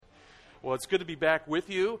Well, it's good to be back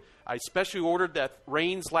with you. I specially ordered that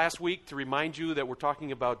rains last week to remind you that we're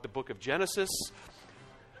talking about the book of Genesis.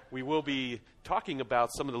 We will be talking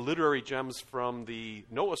about some of the literary gems from the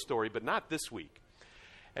Noah story, but not this week.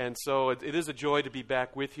 And so it is a joy to be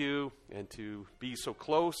back with you and to be so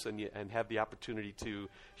close and have the opportunity to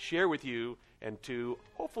share with you and to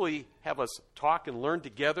hopefully have us talk and learn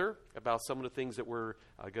together about some of the things that we're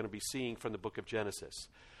going to be seeing from the book of Genesis.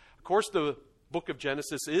 Of course, the book of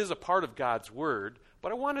Genesis is a part of God's Word,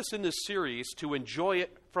 but I want us in this series to enjoy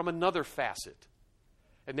it from another facet,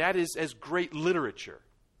 and that is as great literature.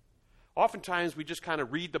 Oftentimes, we just kind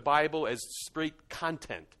of read the Bible as straight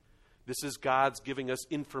content. This is God's giving us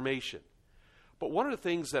information. But one of the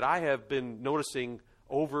things that I have been noticing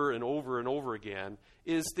over and over and over again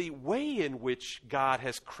is the way in which God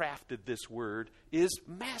has crafted this Word is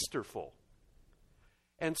masterful.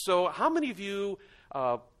 And so how many of you,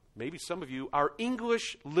 maybe some of you, are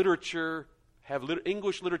English literature, have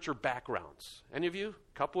English literature backgrounds? Any of you?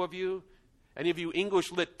 A couple of you? Any of you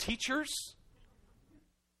English lit teachers?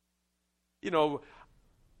 You know,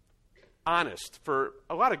 honest, for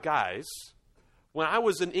a lot of guys, when I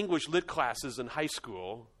was in English lit classes in high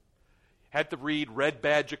school, had to read Red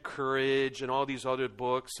Badge of Courage and all these other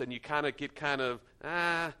books, and you kind of get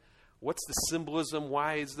what's the symbolism?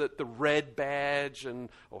 Why is that the red badge? And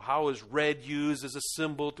how is red used as a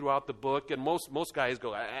symbol throughout the book? And most guys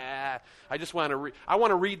go, I just want to I want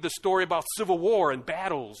to read the story about Civil War and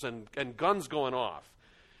battles and guns going off.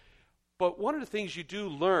 But one of the things you do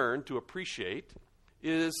learn to appreciate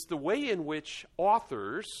is the way in which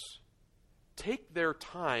authors take their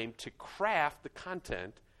time to craft the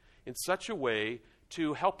content in such a way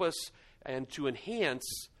to help us and to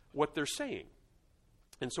enhance what they're saying.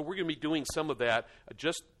 And so we're going to be doing some of that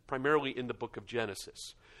just primarily in the book of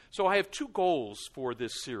Genesis. So I have two goals for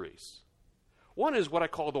this series. One is what I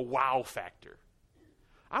call the wow factor.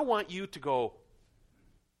 I want you to go,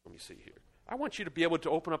 let me see here. I want you to be able to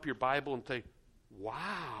open up your Bible and say,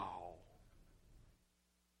 wow.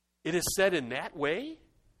 It is said in that way.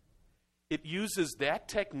 It uses that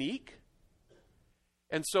technique.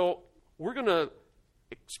 And so we're going to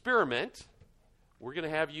experiment. We're going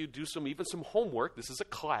to have you do some homework. This is a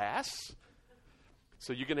class.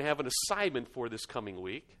 So you're going to have an assignment for this coming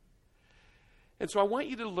week. And so I want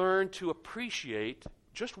you to learn to appreciate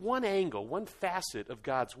just one angle, one facet of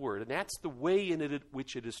God's Word, and that's the way in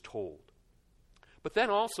which it is told. But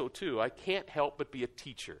then also, too, I can't help but be a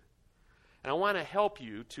teacher. And I want to help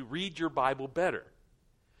you to read your Bible better.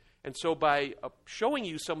 And so by showing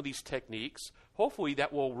you some of these techniques, hopefully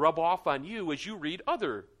that will rub off on you as you read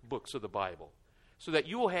other books of the Bible, so that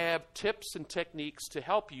you will have tips and techniques to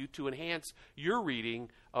help you to enhance your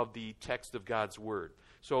reading of the text of God's Word.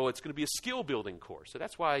 So it's going to be a skill-building course. So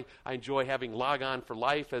that's why I enjoy having Log On for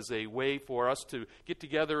Life as a way for us to get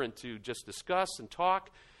together and to just discuss and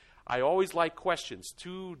talk. I always like questions.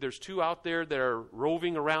 There's two out there that are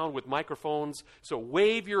roving around with microphones. So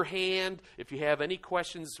wave your hand if you have any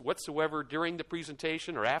questions whatsoever during the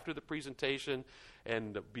presentation or after the presentation,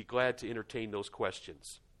 and be glad to entertain those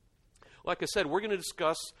questions. Like I said, we're going to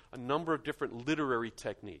discuss a number of different literary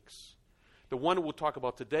techniques. The one we'll talk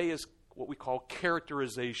about today is what we call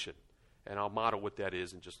characterization, and I'll model what that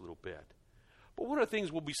is in just a little bit. But one of the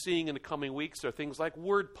things we'll be seeing in the coming weeks are things like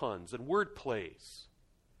word puns and word plays.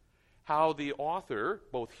 How the author,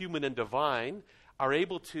 both human and divine, are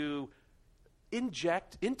able to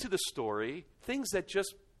inject into the story things that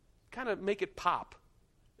just kind of make it pop,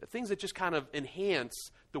 things that just kind of enhance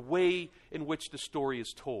the way in which the story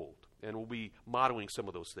is told. And we'll be modeling some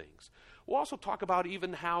of those things. We'll also talk about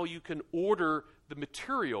even how you can order the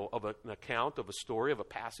material of an account, of a story, of a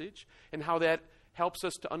passage, and how that helps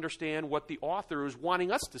us to understand what the author is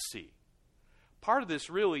wanting us to see. Part of this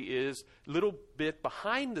really is a little bit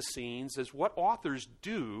behind the scenes as what authors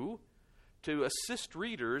do to assist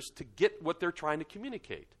readers to get what they're trying to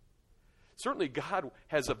communicate. Certainly God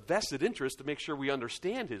has a vested interest to make sure we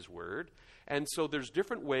understand His Word, and so there's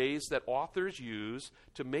different ways that authors use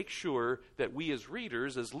to make sure that we as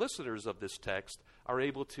readers, as listeners of this text, are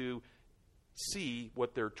able to see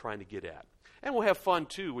what they're trying to get at. And we'll have fun,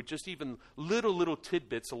 too, with just even little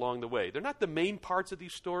tidbits along the way. They're not the main parts of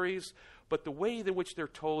these stories, but the way in which they're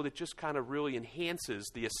told, it just kind of really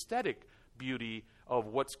enhances the aesthetic beauty of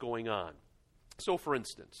what's going on. So, for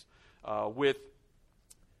instance, with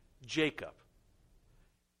Jacob,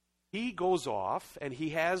 he goes off and he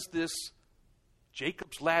has this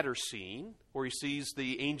Jacob's ladder scene where he sees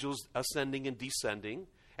the angels ascending and descending,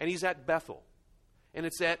 and he's at Bethel. And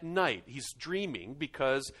it's at night. He's dreaming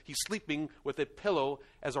because he's sleeping with a pillow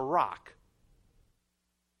as a rock.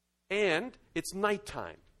 And it's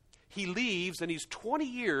nighttime. he leaves and he's 20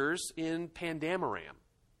 years in Pandamaram.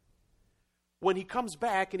 When he comes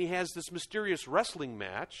back and he has this mysterious wrestling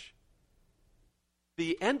match,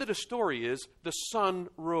 the end of the story is the sun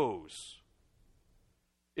rose.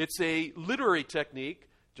 It's a literary technique,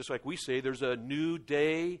 just like we say there's a new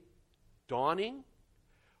day dawning.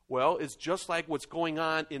 Well, it's just like what's going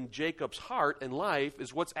on in Jacob's heart and life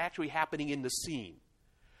is what's actually happening in the scene.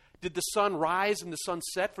 Did the sun rise and the sun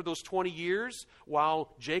set for those 20 years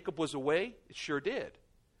while Jacob was away? It sure did.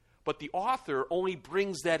 But the author only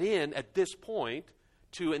brings that in at this point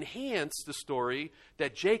to enhance the story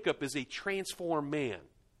that Jacob is a transformed man.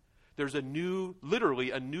 There's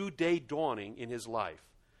literally a new day dawning in his life.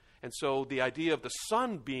 And so the idea of the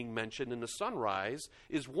sun being mentioned in the sunrise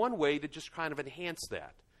is one way to just kind of enhance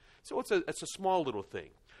that. So it's a small little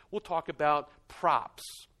thing. We'll talk about props,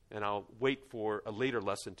 and I'll wait for a later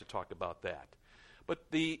lesson to talk about that. But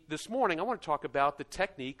this morning I want to talk about the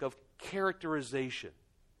technique of characterization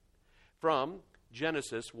from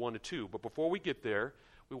Genesis 1 to 2. But before we get there,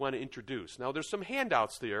 we want to introduce. Now there's some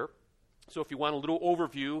handouts there. So if you want a little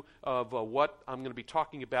overview of what I'm going to be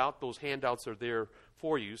talking about, those handouts are there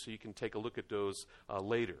for you, so you can take a look at those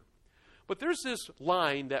later. But there's this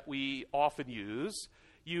line that we often use: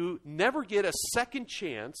 you never get a second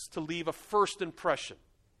chance to leave a first impression.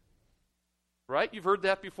 Right? You've heard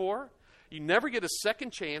that before? You never get a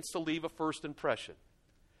second chance to leave a first impression.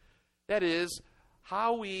 That is,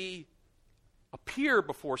 how we appear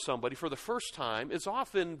before somebody for the first time is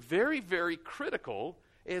often very, very critical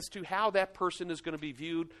as to how that person is going to be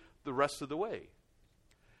viewed the rest of the way.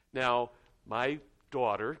 Now, my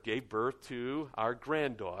daughter gave birth to our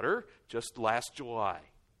granddaughter just last July.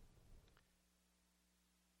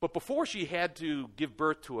 But before she had to give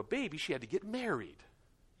birth to a baby, she had to get married.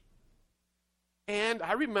 And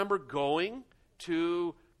I remember going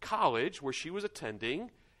to college where she was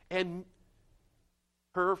attending, and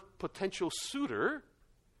her potential suitor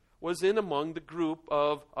was in among the group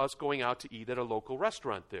of us going out to eat at a local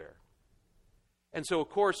restaurant there. And so, of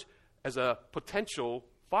course, as a potential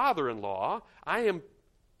father-in-law, I am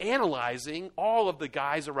analyzing all of the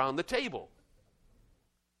guys around the table.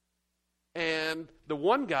 And the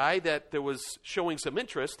one guy that was showing some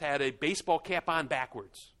interest had a baseball cap on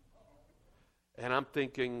backwards. And I'm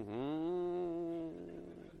thinking,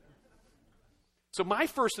 So my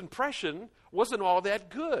first impression wasn't all that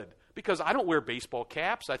good, because I don't wear baseball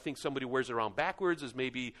caps. I think somebody wears it around backwards is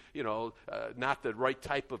maybe, not the right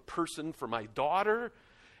type of person for my daughter.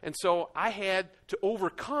 And so I had to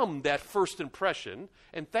overcome that first impression.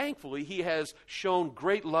 And thankfully, he has shown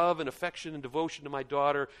great love and affection and devotion to my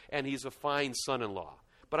daughter, and he's a fine son-in-law.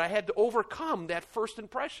 But I had to overcome that first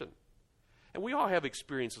impression. And we all have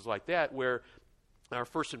experiences like that where our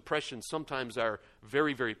first impressions sometimes are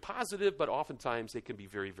very, very positive, but oftentimes they can be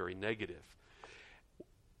very, very negative.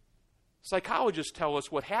 Psychologists tell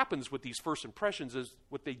us what happens with these first impressions is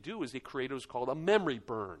what they do is they create what's called a memory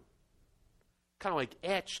burn. Kind of like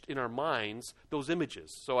etched in our minds those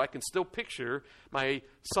images. So I can still picture my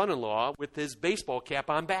son-in-law with his baseball cap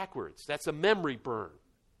on backwards. That's a memory burn.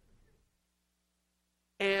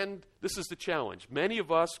 And this is the challenge. Many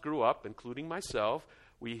of us grew up, including myself,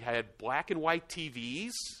 we had black and white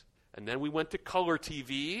TVs, and then we went to color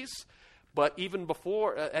TVs. But even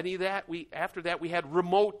before any of that, after that we had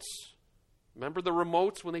remotes. Remember the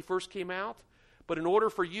remotes when they first came out? But in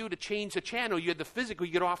order for you to change the channel, you had to physically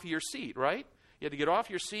get off of your seat, right? You had to get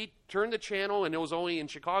off your seat, turn the channel, and it was only in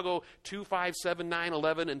Chicago 2, 5, 7, 9,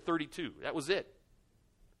 11, and 32. That was it.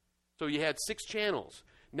 So you had 6 channels.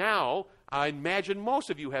 Now, I imagine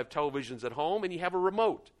most of you have televisions at home and you have a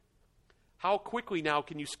remote. How quickly now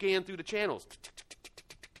can you scan through the channels?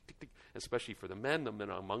 Especially for the men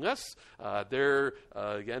among us.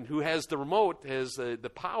 Again, who has the remote has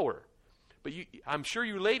the power. But I'm sure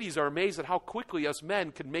you ladies are amazed at how quickly us men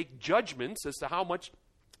can make judgments as to how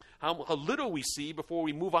little we see before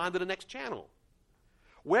we move on to the next channel.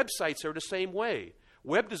 Websites are the same way.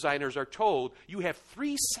 Web designers are told you have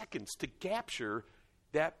 3 seconds to capture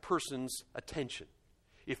that person's attention.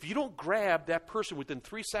 If you don't grab that person within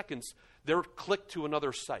 3 seconds, they're clicked to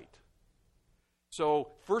another site.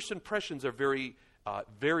 So first impressions are very,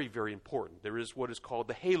 very, very important. There is what is called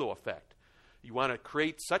the halo effect. You want to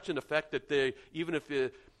create such an effect that even if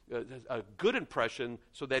a good impression,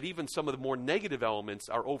 so that even some of the more negative elements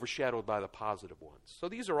are overshadowed by the positive ones. So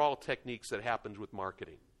these are all techniques that happen with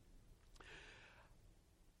marketing.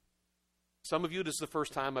 Some of you, this is the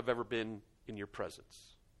first time I've ever been in your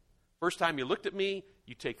presence. First time you looked at me,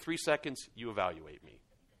 you take 3 seconds, you evaluate me.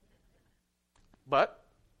 But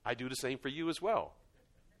I do the same for you as well.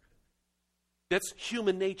 That's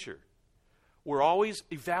human nature. we're always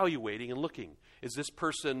evaluating and looking. Is this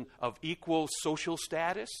person of equal social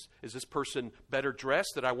status? Is this person better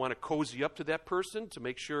dressed that I want to cozy up to that person to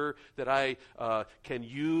make sure that I can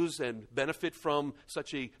use and benefit from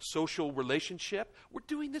such a social relationship? We're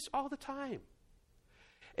doing this all the time.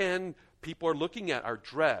 And people are looking at our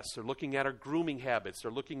dress. They're looking at our grooming habits.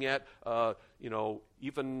 They're looking at,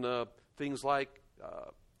 even things like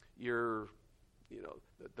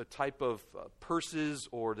the type of purses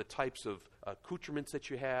or the types of accoutrements that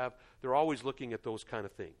you have. They're always looking at those kind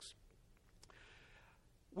of things.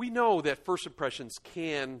 We know that first impressions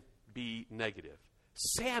can be negative.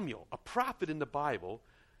 Samuel, a prophet in the Bible,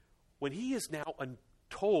 when he is now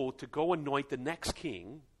told to go anoint the next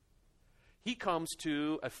king, he comes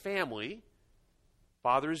to a family.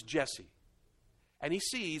 Father is Jesse. And he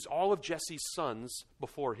sees all of Jesse's sons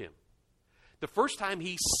before him. The first time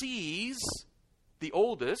he sees the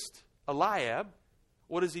oldest, Eliab,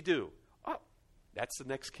 what does he do? Oh, that's the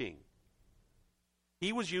next king.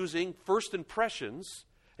 He was using first impressions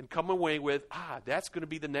and come away with, that's going to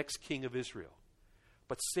be the next king of Israel.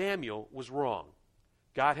 But Samuel was wrong.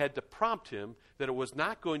 God had to prompt him that it was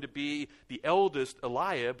not going to be the eldest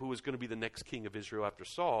Eliab who was going to be the next king of Israel after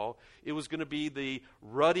Saul. It was going to be the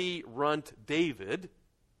ruddy runt David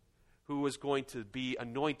who was going to be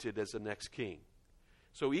anointed as the next king.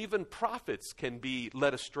 So even prophets can be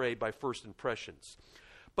led astray by first impressions.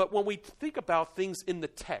 But when we think about things in the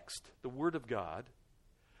text, the Word of God,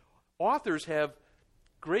 authors have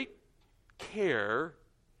great care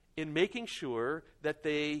in making sure that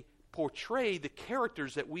they portray the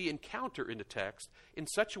characters that we encounter in the text in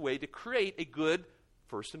such a way to create a good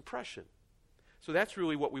first impression. So that's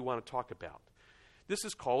really what we want to talk about. This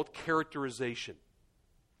is called characterization.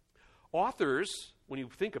 Authors, when you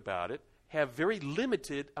think about it, have very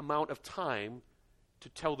limited amount of time to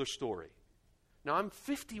tell their story. Now, I'm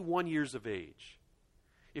 51 years of age.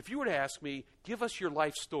 If you were to ask me, give us your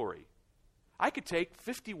life story, I could take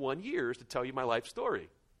 51 years to tell you my life story,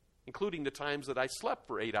 including the times that I slept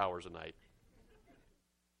for 8 hours a night.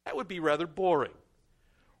 That would be rather boring.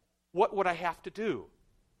 What would I have to do?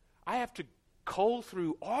 I have to cull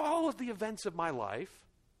through all of the events of my life,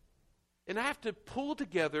 and I have to pull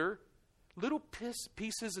together little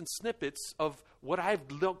pieces and snippets of what I've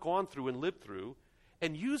gone through and lived through,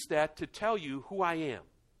 and use that to tell you who I am.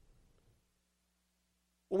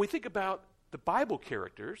 When we think about the Bible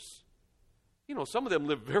characters, some of them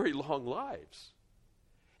live very long lives.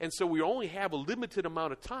 And so we only have a limited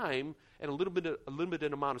amount of time and a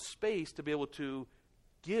limited amount of space to be able to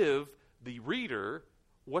give the reader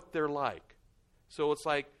what they're like. So it's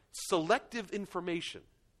like selective information.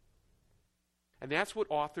 And that's what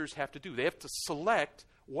authors have to do. They have to select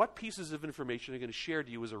what pieces of information they're going to share to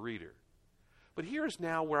you as a reader. But here's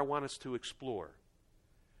now where I want us to explore.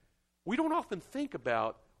 We don't often think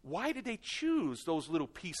about why did they choose those little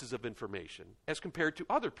pieces of information as compared to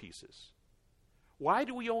other pieces? Why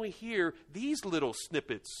do we only hear these little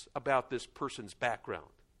snippets about this person's background?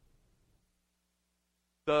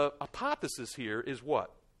 The hypothesis here is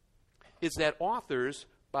what? Is that authors,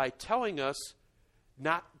 by telling us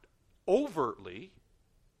not overtly,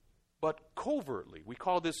 but covertly, we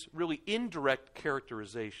call this really indirect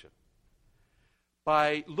characterization.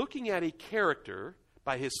 By looking at a character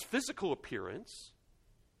by his physical appearance,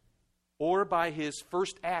 or by his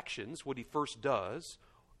first actions, what he first does,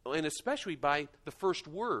 and especially by the first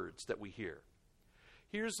words that we hear.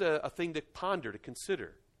 Here's a thing to ponder, to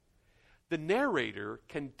consider. The narrator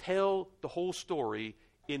can tell the whole story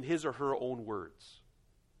in his or her own words.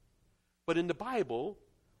 But in the Bible,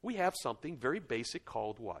 we have something very basic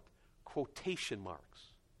called what? Quotation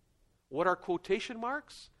marks. What are quotation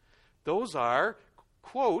marks? Those are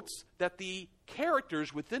quotes that the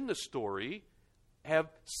characters within the story have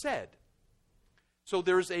said. So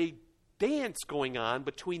there's a dance going on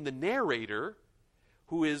between the narrator,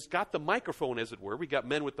 who has got the microphone, as it were. We got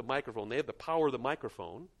men with the microphone. They have the power of the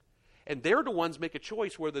microphone. And they're the ones make a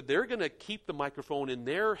choice whether they're going to keep the microphone in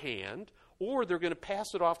their hand or they're going to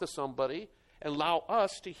pass it off to somebody and allow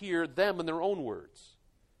us to hear them in their own words.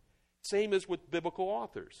 Same as with biblical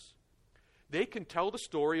authors. They can tell the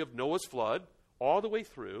story of Noah's flood all the way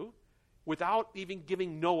through without even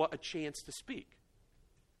giving Noah a chance to speak.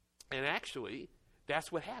 And actually,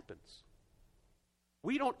 that's what happens.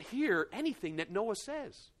 We don't hear anything that Noah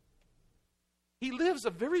says. He lives a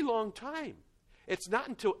very long time. It's not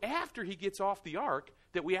until after he gets off the ark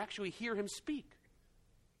that we actually hear him speak.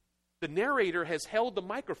 The narrator has held the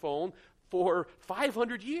microphone for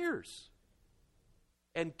 500 years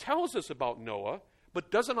and tells us about Noah, but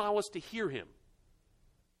doesn't allow us to hear him.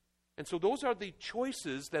 And so those are the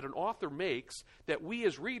choices that an author makes that we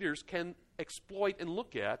as readers can exploit and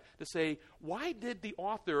look at to say, why did the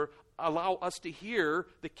author allow us to hear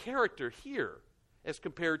the character here as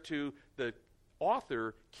compared to the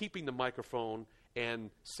author keeping the microphone and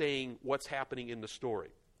saying what's happening in the story?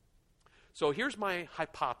 So here's my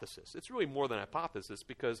hypothesis. It's really more than a hypothesis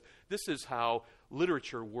because this is how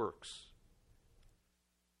literature works.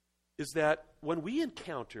 Is that when we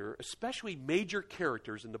encounter especially major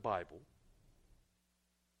characters in the Bible,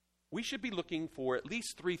 we should be looking for at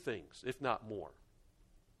least three things, if not more.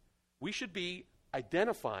 We should be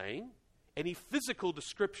identifying any physical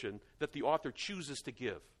description that the author chooses to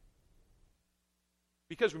give.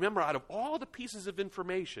 Because remember, out of all the pieces of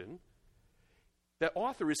information, that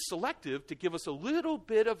author is selective to give us a little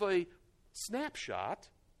bit of a snapshot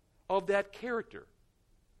of that character.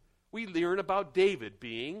 We learn about David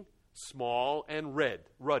being small and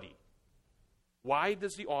ruddy. Why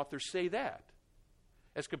does the author say that?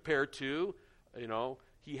 As compared to, he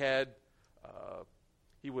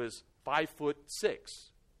was 5'6".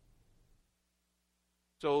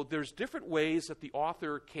 So there's different ways that the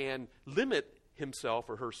author can limit himself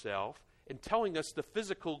or herself in telling us the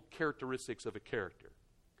physical characteristics of a character.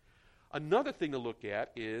 Another thing to look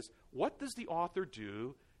at is, what does the author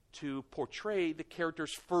do to portray the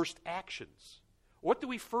character's first actions? What do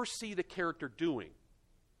we first see the character doing?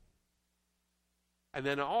 And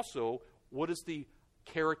then also, what is the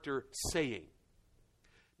character saying?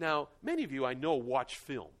 Now, many of you I know watch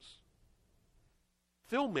films.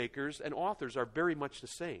 Filmmakers and authors are very much the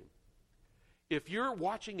same. If you're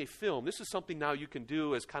watching a film, this is something now you can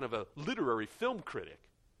do as kind of a literary film critic.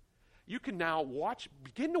 You can now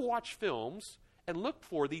begin to watch films and look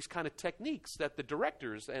for these kind of techniques that the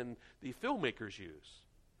directors and the filmmakers use.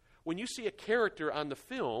 When you see a character on the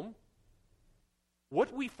film, what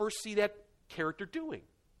do we first see that character doing?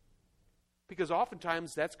 Because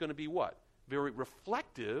oftentimes that's going to be what? Very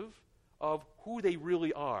reflective of who they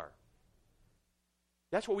really are.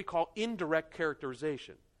 That's what we call indirect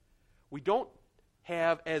characterization. We don't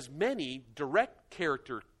have as many direct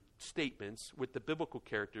character statements with the biblical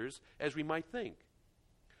characters as we might think.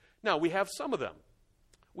 Now, we have some of them.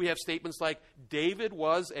 We have statements like, David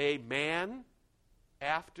was a man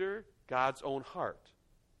after God's own heart.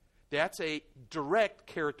 That's a direct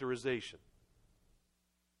characterization.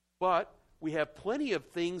 But we have plenty of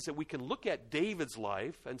things that we can look at David's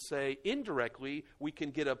life and say, indirectly, we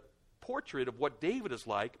can get a portrait of what David is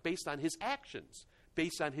like based on his actions,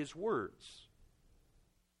 based on his words.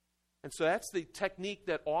 And so that's the technique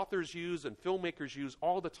that authors use and filmmakers use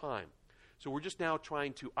all the time. So we're just now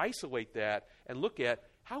trying to isolate that and look at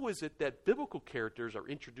how is it that biblical characters are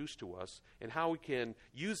introduced to us and how we can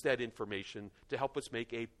use that information to help us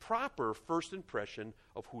make a proper first impression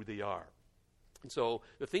of who they are. And so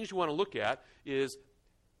the things you want to look at is,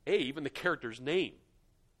 even the character's name.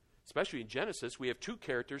 Especially in Genesis, we have two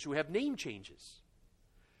characters who have name changes.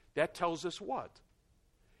 That tells us what?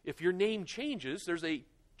 If your name changes, there's a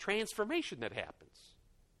transformation that happens.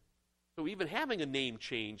 So even having a name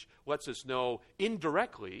change lets us know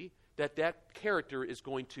indirectly that that character is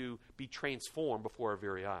going to be transformed before our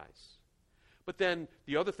very eyes. But then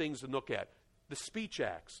the other things to look at, the speech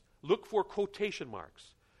acts. Look for quotation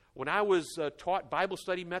marks. When I was taught Bible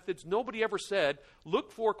study methods, nobody ever said,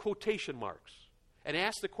 look for quotation marks. And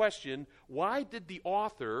ask the question, why did the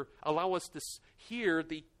author allow us to hear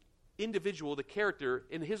the individual, the character,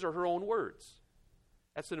 in his or her own words?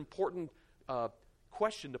 That's an important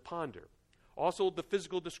question to ponder. Also, the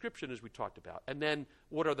physical description, as we talked about. And then,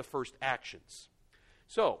 what are the first actions?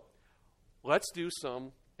 So, let's do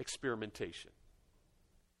some experimentation.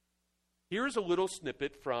 Here's a little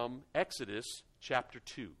snippet from Exodus chapter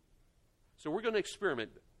 2. So we're going to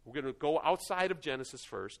experiment. We're going to go outside of Genesis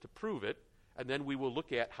first to prove it, and then we will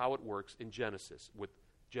look at how it works in Genesis with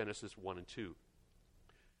Genesis 1 and 2.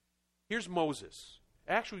 Here's Moses.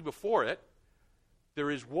 Actually, before it, there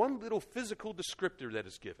is one little physical descriptor that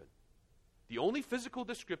is given. The only physical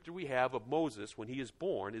descriptor we have of Moses when he is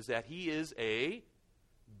born is that he is a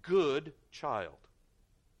good child.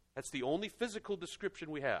 That's the only physical description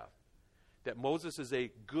we have, that Moses is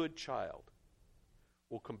a good child.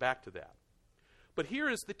 We'll come back to that. But here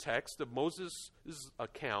is the text of Moses'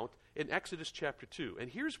 account in Exodus chapter 2.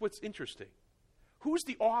 And here's what's interesting. Who's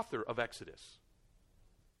the author of Exodus?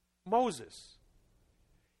 Moses.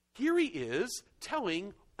 Here he is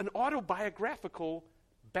telling an autobiographical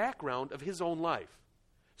background of his own life.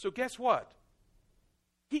 So guess what?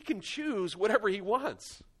 He can choose whatever he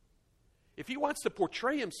wants. If he wants to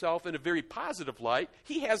portray himself in a very positive light,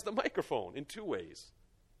 he has the microphone in two ways.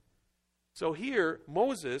 So here,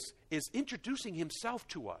 Moses is introducing himself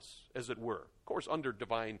to us, as it were, of course, under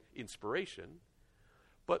divine inspiration.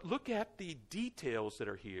 But look at the details that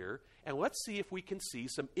are here, and let's see if we can see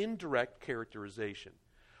some indirect characterization.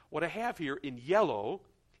 What I have here in yellow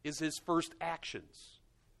is his first actions.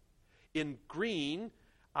 In green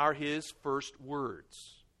are his first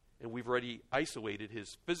words. And we've already isolated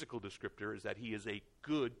his physical descriptor as that he is a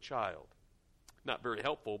good child. Not very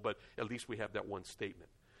helpful, but at least we have that one statement.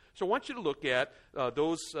 So I want you to look at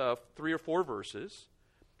those 3 or 4 verses.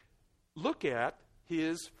 Look at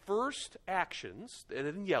his first actions,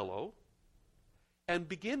 in yellow, and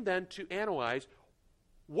begin then to analyze,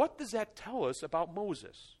 what does that tell us about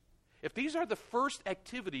Moses? If these are the first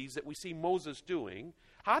activities that we see Moses doing,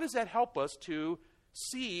 how does that help us to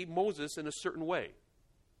see Moses in a certain way?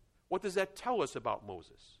 What does that tell us about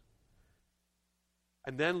Moses?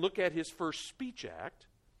 And then look at his first speech act,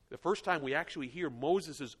 the first time we actually hear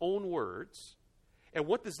Moses' own words. And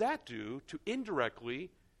what does that do to indirectly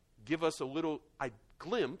give us a little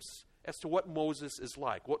glimpse as to what Moses is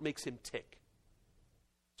like, what makes him tick?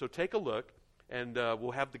 So take a look, and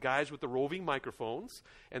we'll have the guys with the roving microphones,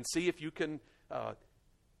 and see if you can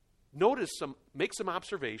make some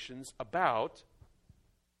observations about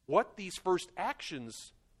what these first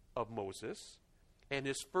actions of Moses and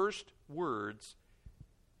his first words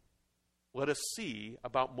let us see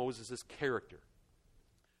about Moses' character.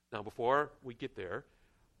 Now, before we get there,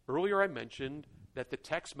 earlier I mentioned that the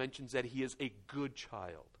text mentions that he is a good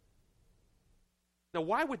child. Now,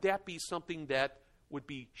 why would that be something that would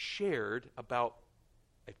be shared about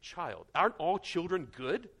a child? Aren't all children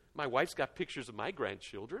good? My wife's got pictures of my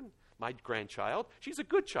grandchildren, my grandchild. She's a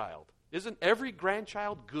good child. Isn't every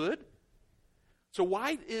grandchild good? So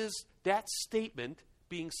why is that statement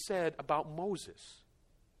being said about Moses?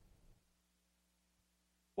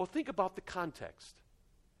 Well, think about the context.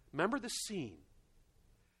 Remember the scene.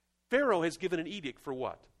 Pharaoh has given an edict for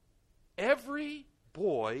what? Every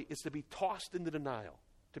boy is to be tossed into the Nile,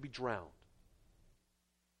 to be drowned.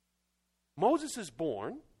 Moses is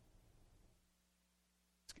born.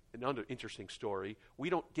 Another interesting story. We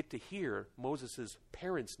don't get to hear Moses'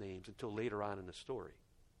 parents' names until later on in the story.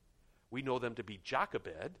 We know them to be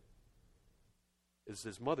Jochebed, is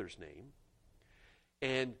his mother's name.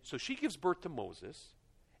 And so she gives birth to Moses.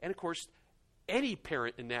 And of course, any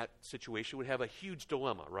parent in that situation would have a huge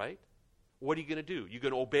dilemma, right? What are you going to do? You're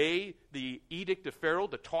going to obey the edict of Pharaoh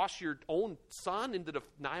to toss your own son into the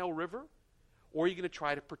Nile River? Or are you going to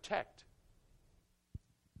try to protect?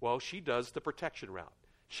 Well, she does the protection route.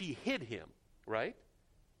 She hid him, right?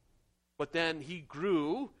 But then he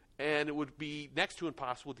grew, and it would be next to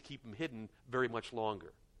impossible to keep him hidden very much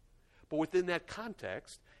longer. But within that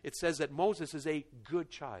context, it says that Moses is a good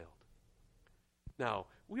child. Now,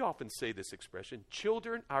 we often say this expression,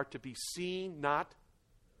 children are to be seen, not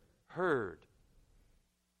heard.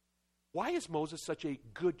 Why is Moses such a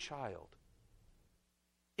good child?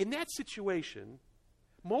 In that situation,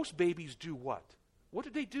 most babies do what? What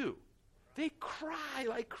do? They cry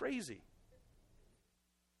like crazy.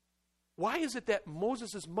 Why is it that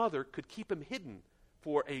Moses' mother could keep him hidden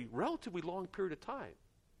for a relatively long period of time?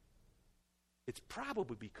 It's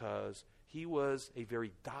probably because he was a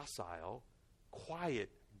very docile, quiet,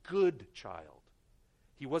 good child.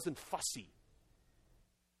 He wasn't fussy.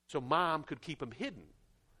 So mom could keep him hidden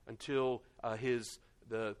until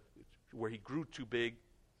where he grew too big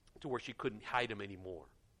to where she couldn't hide him anymore.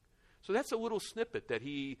 So that's a little snippet that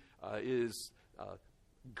he is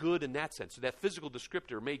good in that sense. So that physical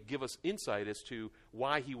descriptor may give us insight as to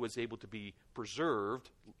why he was able to be preserved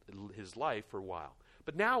his life for a while.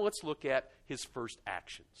 But now let's look at his first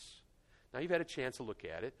actions. Now you've had a chance to look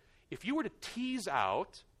at it. If you were to tease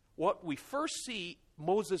out what we first see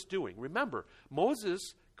Moses doing, remember,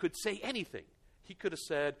 Moses could say anything. He could have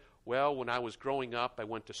said, well, when I was growing up, I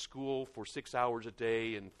went to school for 6 hours a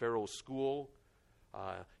day in Pharaoh's school.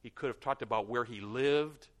 He could have talked about where he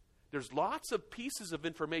lived. There's lots of pieces of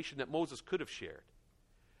information that Moses could have shared.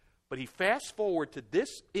 But he fast forward to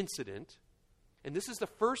this incident, and this is the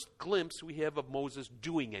first glimpse we have of Moses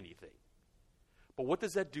doing anything. But what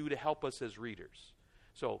does that do to help us as readers?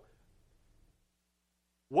 So,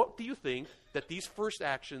 what do you think that these first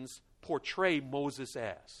actions portray Moses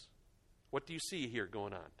as? What do you see here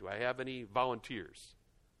going on? Do I have any volunteers?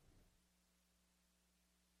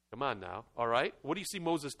 Come on now. All right. What do you see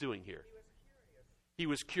Moses doing here? He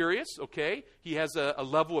was curious. Okay. He has a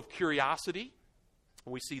level of curiosity.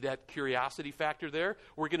 We see that curiosity factor there.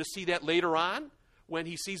 We're going to see that later on when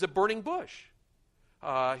he sees a burning bush.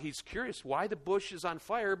 He's curious why the bush is on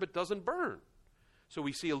fire but doesn't burn. So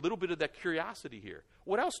we see a little bit of that curiosity here.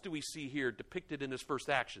 What else do we see here depicted in his first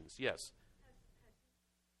actions? Yes.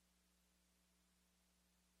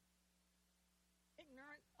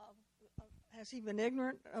 Has he been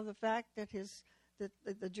ignorant of the fact that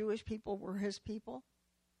the Jewish people were his people?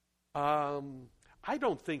 I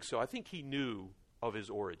don't think so. I think he knew of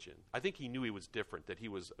his origin. I think he knew he was different, that he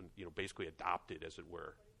was, basically adopted, as it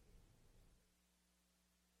were.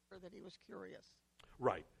 Or that he was curious.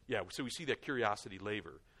 Right. Yeah. So we see that curiosity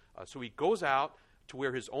labor. So he goes out to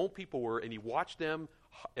where his own people were, and he watched them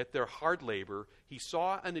at their hard labor. He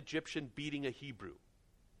saw an Egyptian beating a Hebrew.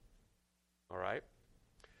 All right?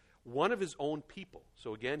 One of his own people.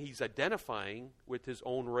 So again, he's identifying with his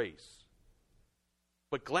own race.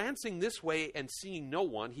 But glancing this way and seeing no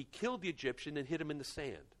one, he killed the Egyptian and hid him in the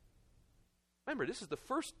sand. Remember, this is the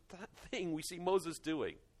first thing we see Moses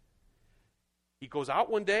doing. He goes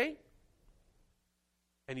out one day,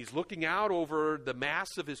 and he's looking out over the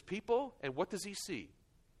mass of his people, and what does he see?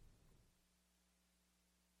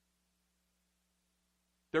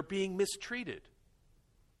 They're being mistreated.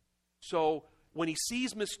 So when he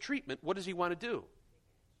sees mistreatment, what does he want to do?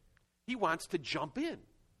 He wants to jump in.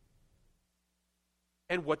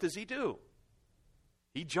 And what does he do?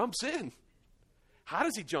 He jumps in. How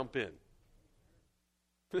does he jump in?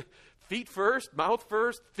 Feet first, mouth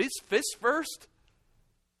first, fist first?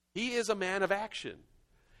 He is a man of action.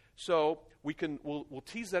 So we'll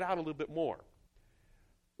tease that out a little bit more.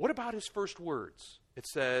 What about his first words? It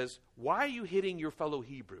says, "Why are you hitting your fellow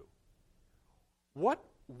Hebrew?" What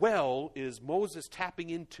well is Moses tapping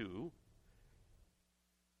into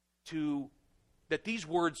that these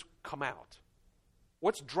words come out?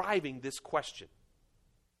 What's driving this question?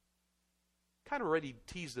 Kind of already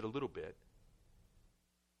teased it a little bit.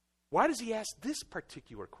 Why does he ask this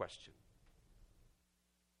particular question?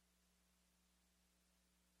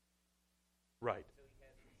 Right. So he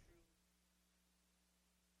has the true.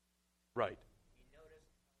 Right. He noticed.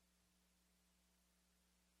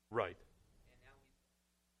 Right. And now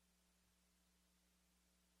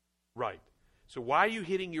he's. Right. So why are you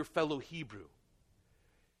hitting your fellow Hebrew?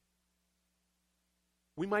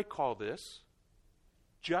 We might call this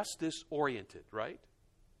justice-oriented, right?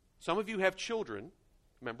 Some of you have children,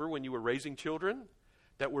 remember when you were raising children,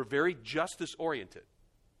 that were very justice-oriented.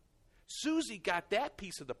 Susie got that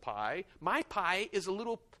piece of the pie. My pie is a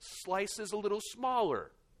little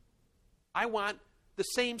smaller. I want the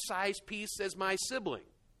same size piece as my sibling,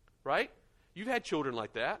 right? You've had children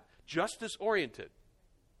like that, justice-oriented.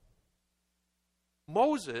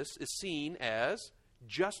 Moses is seen as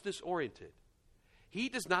justice-oriented. He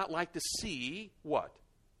does not like to see what?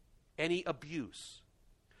 Any abuse.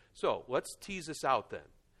 So let's tease this out then.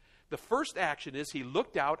 The first action is he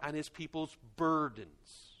looked out on his people's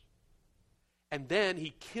burdens. And then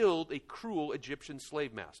he killed a cruel Egyptian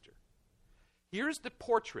slave master. Here's the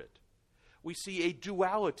portrait. We see a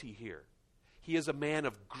duality here. He is a man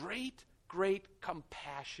of great, great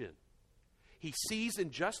compassion. He sees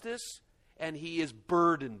injustice and he is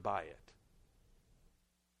burdened by it.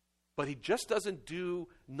 But he just doesn't do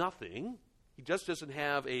nothing. He just doesn't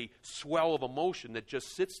have a swell of emotion that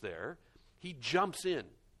just sits there. He jumps in.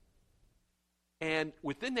 And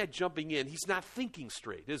within that jumping in, he's not thinking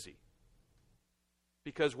straight, is he?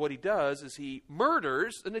 Because what he does is he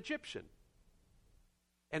murders an Egyptian.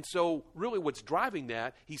 And so really what's driving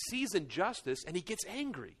that, he sees injustice and he gets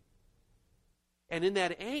angry. And in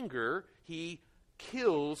that anger, he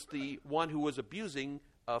kills the one who was abusing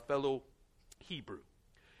a fellow Hebrew.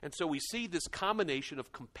 And so we see this combination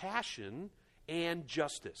of compassion and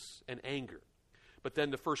justice and anger. But then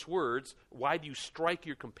the first words, why do you strike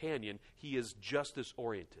your companion? He is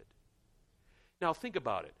justice-oriented. Now think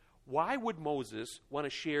about it. Why would Moses want to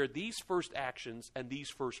share these first actions and these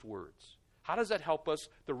first words? How does that help us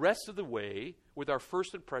the rest of the way with our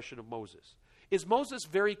first impression of Moses? Is Moses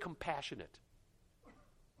very compassionate?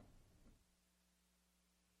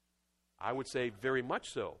 I would say very much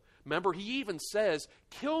so. Remember, he even says,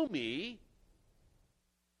 kill me,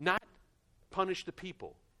 not punish the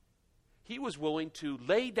people. He was willing to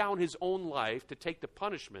lay down his own life to take the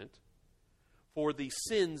punishment for the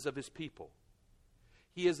sins of his people.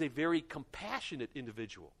 He is a very compassionate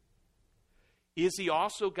individual. Is he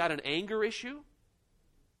also got an anger issue?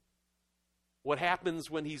 What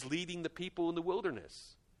happens when he's leading the people in the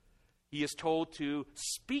wilderness? He is told to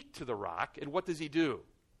speak to the rock, and what does he do?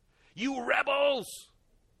 You rebels!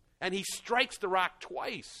 And he strikes the rock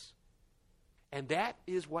twice. And that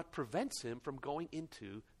is what prevents him from going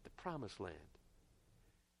into the promised land.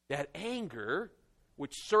 That anger,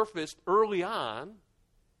 which surfaced early on,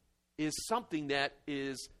 is something that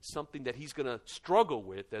he's going to struggle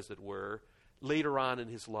with, as it were, later on in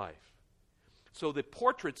his life. So the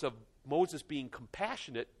portraits of Moses being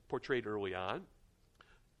compassionate, portrayed early on,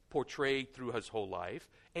 portrayed through his whole life,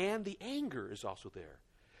 and the anger is also there.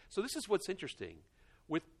 So this is what's interesting.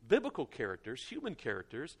 With biblical characters, human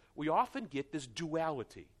characters, we often get this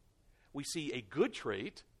duality. We see a good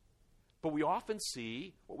trait, but we often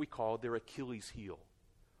see what we call their Achilles heel.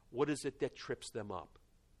 What is it that trips them up?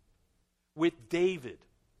 With David,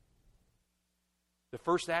 the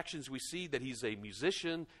first actions we see that he's a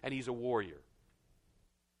musician and he's a warrior.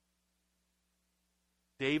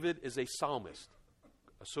 David is a psalmist,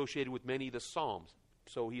 associated with many of the Psalms,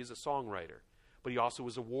 so he is a songwriter. But he also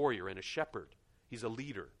is a warrior and a shepherd. He's a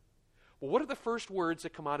leader. Well, what are the first words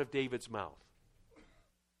that come out of David's mouth?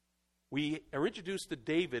 We are introduced to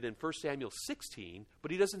David in 1 Samuel 16,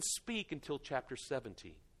 but he doesn't speak until chapter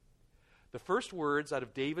 17. The first words out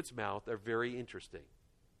of David's mouth are very interesting.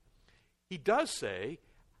 He does say,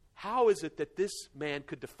 how is it that this man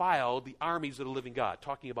could defile the armies of the living God?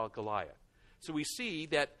 Talking about Goliath. So we see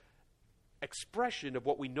that expression of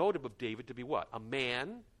what we know of David to be what? A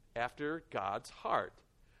man after God's heart.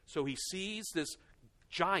 So he sees this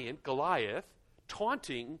giant, Goliath,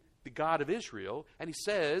 taunting the God of Israel, and he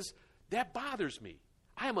says, that bothers me.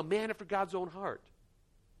 I am a man after God's own heart.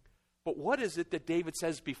 But what is it that David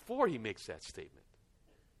says before he makes that statement?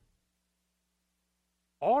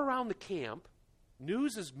 All around the camp,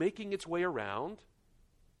 news is making its way around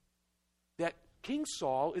that King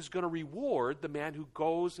Saul is going to reward the man who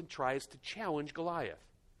goes and tries to challenge Goliath.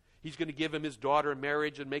 He's going to give him his daughter in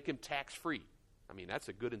marriage and make him tax-free. I mean, that's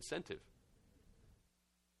a good incentive.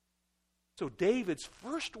 So David's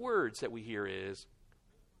first words that we hear is,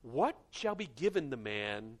 what shall be given the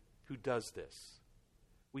man who does this?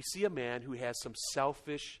 We see a man who has some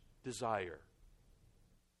selfish desire.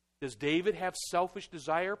 Does David have selfish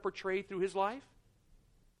desire portrayed through his life?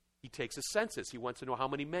 He takes a census. He wants to know how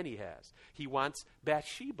many men he has. He wants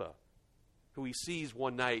Bathsheba, who he sees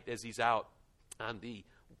one night as he's out on the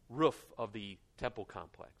roof of the temple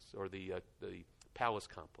complex or the palace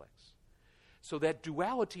complex. So that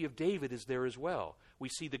duality of David is there as well. We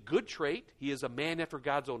see the good trait. He is a man after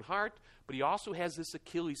God's own heart, but he also has this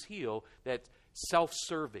Achilles heel that's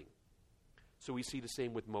self-serving. So we see the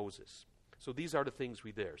same with Moses. So these are the things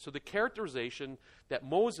we there. So the characterization that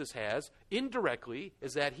Moses has indirectly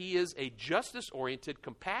is that he is a justice-oriented,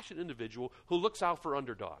 compassionate individual who looks out for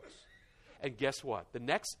underdogs. And guess what? The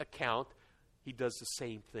next account, he does the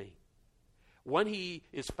same thing. When he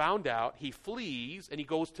is found out, he flees and he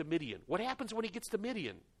goes to Midian. What happens when he gets to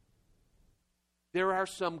Midian? There are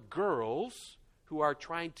some girls who are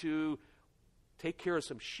trying to take care of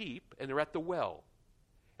some sheep, and they're at the well.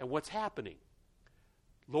 And what's happening?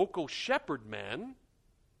 Local shepherd men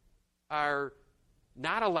are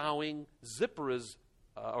not allowing Zipporah's,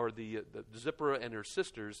 the Zipporah and her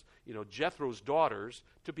sisters, Jethro's daughters,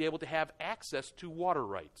 to be able to have access to water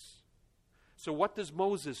rights. So what does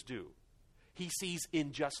Moses do? He sees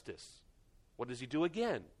injustice. What does he do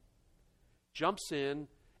again? Jumps in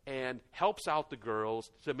and helps out the girls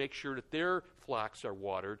to make sure that their flocks are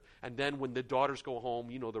watered. And then when the daughters go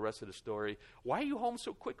home, you know the rest of the story. Why are you home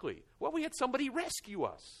so quickly? Well, we had somebody rescue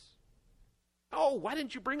us. Oh, why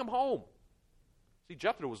didn't you bring them home? See,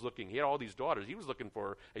 Jethro was looking. He had all these daughters. He was looking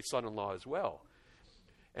for a son-in-law as well.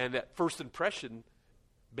 And that first impression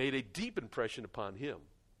made a deep impression upon him.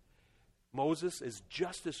 Moses is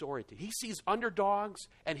justice-oriented. He sees underdogs,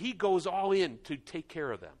 and he goes all in to take care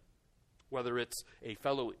of them. Whether it's a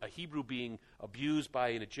Hebrew being abused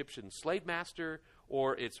by an Egyptian slave master,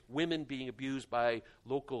 or it's women being abused by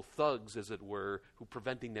local thugs, as it were, who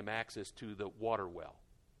preventing them access to the water well.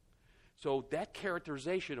 So that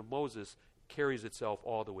characterization of Moses carries itself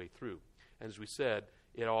all the way through. And as we said,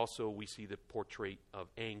 we see the portrait of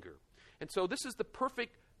anger. And so this is the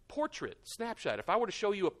perfect portrait, snapshot. If I were to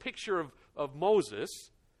show you a picture of Moses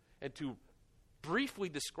and to briefly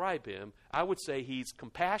describe him, I would say he's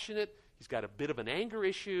compassionate, he's got a bit of an anger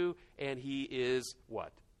issue, and he is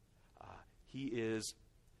what? He is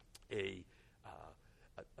a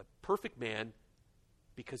perfect man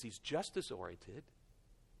because he's justice-oriented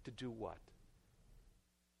to do what?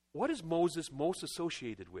 What is Moses most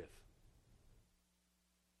associated with?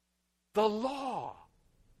 The law.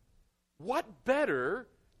 What better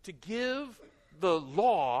to give the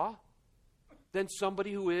law than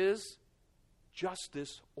somebody who is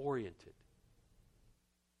justice-oriented?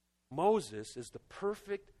 Moses is the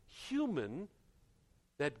perfect human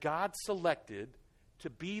that God selected to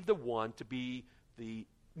be the one, to be the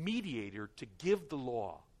mediator, to give the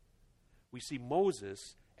law. We see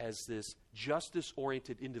Moses as this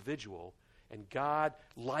justice-oriented individual, and God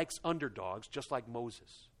likes underdogs just like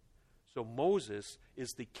Moses. So Moses is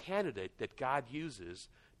the candidate that God uses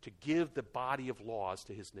to give the body of laws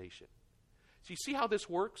to his nation. So you see how this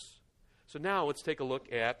works? So now let's take a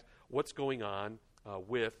look at what's going on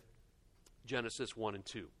with Genesis 1 and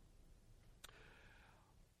 2.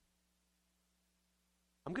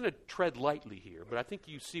 I'm going to tread lightly here, but I think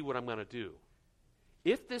you see what I'm going to do.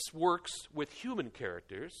 If this works with human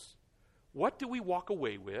characters, what do we walk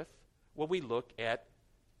away with when we look at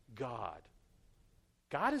God?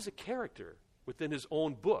 God is a character within his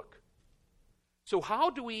own book. So how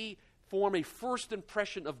do we form a first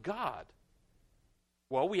impression of God?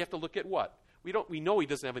 Well, we have to look at what? We know he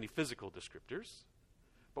doesn't have any physical descriptors,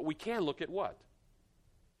 but we can look at what?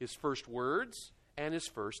 His first words and his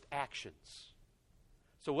first actions.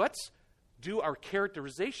 So let's do our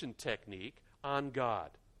characterization technique on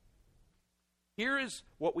God. Here is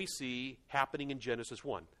what we see happening in Genesis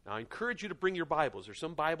 1. Now, I encourage you to bring your Bibles. There's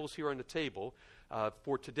some Bibles here on the table.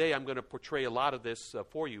 For today, I'm going to portray a lot of this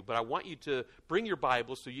for you, but I want you to bring your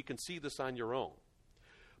Bibles so you can see this on your own.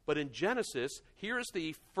 But in Genesis, here's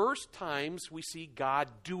the first times we see God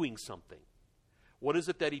doing something. What is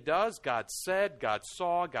it that he does? God said, God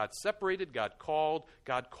saw, God separated, God called,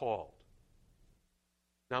 God called.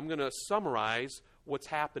 Now I'm going to summarize what's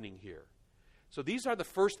happening here. So these are the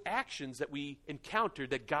first actions that we encounter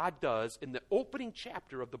that God does in the opening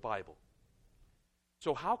chapter of the Bible.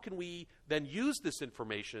 So how can we then use this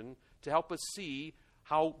information to help us see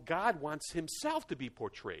how God wants himself to be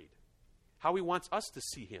portrayed? How he wants us to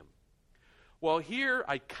see him? Well, here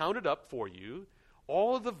I counted up for you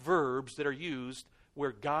all of the verbs that are used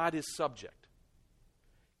where God is subject.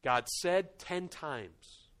 God said 10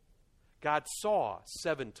 times. God saw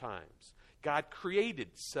 7 times. God created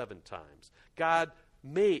 7 times. God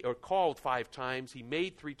made or called 5 times. He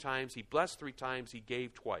made 3 times. He blessed 3 times. He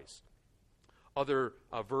gave twice. Other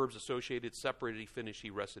verbs associated: separated, he finished, he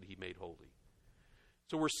rested, he made holy.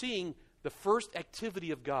 So we're seeing the first activity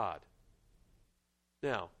of God.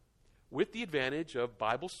 Now, with the advantage of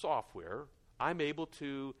Bible software, I'm able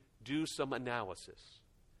to do some analysis.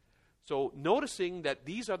 So noticing that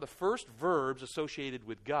these are the first verbs associated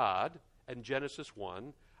with God in Genesis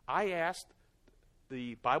 1, I asked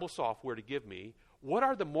the Bible software to give me what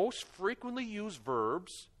are the most frequently used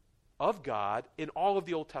verbs of God in all of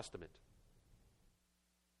the Old Testament.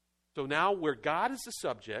 So now where God is the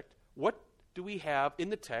subject, what do we have in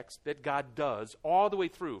the text that God does all the way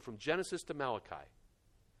through from Genesis to Malachi?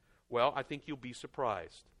 Well, I think you'll be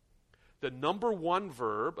surprised. The number 1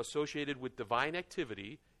 verb associated with divine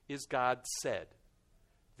activity is God said.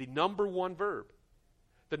 The number 1 verb.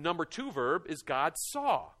 The number 2 verb is God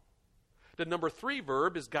saw. The number 3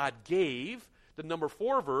 verb is God gave. The number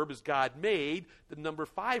 4 verb is God made. The number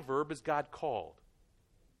 5 verb is God called.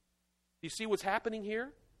 You see what's happening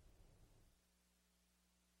here?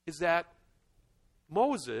 Is that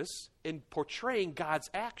Moses, in portraying God's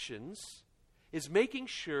actions, is making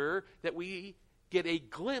sure that we get a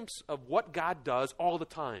glimpse of what God does all the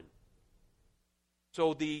time.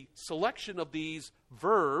 So the selection of these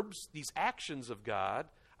verbs, these actions of God,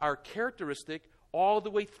 are characteristic all the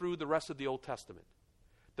way through the rest of the Old Testament.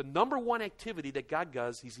 The number 1 activity that God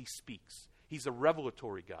does is he speaks. He's a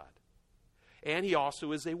revelatory God. And he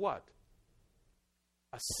also is a what?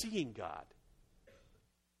 A seeing God.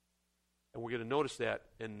 And we're going to notice that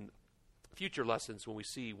in future lessons when we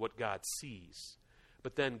see what God sees.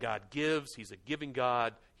 But then God gives. He's a giving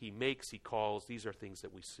God. He makes. He calls. These are things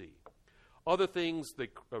that we see. Other things, the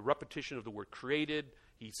repetition of the word created.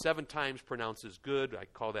 He 7 times pronounces good. I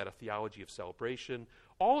call that a theology of celebration.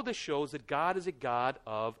 All of this shows that God is a God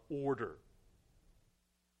of order.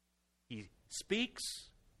 He speaks.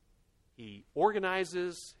 He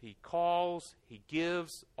organizes. He calls. He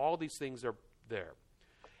gives. All these things are there.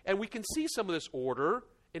 And we can see some of this order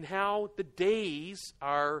in how the days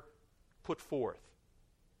are put forth.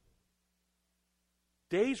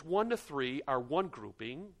 Days 1 to 3 are one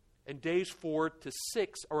grouping, and days 4 to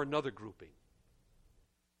 6 are another grouping.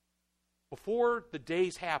 Before the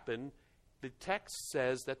days happen, the text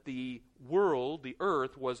says that the world, the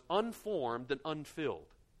earth, was unformed and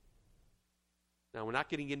unfilled. Now, we're not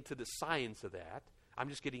getting into the science of that. I'm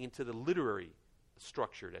just getting into the literary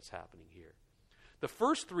structure that's happening here. The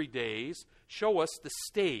first 3 days show us the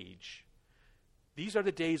stage. These are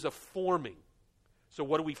the days of forming. So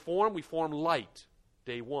what do we form? We form light,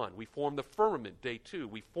 day 1. We form the firmament, day 2.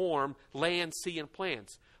 We form land, sea, and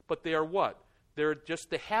plants. But they are what? They're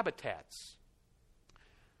just the habitats.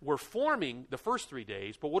 We're forming the first 3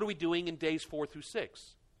 days, but what are we doing in days 4 through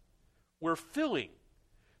 6? We're filling.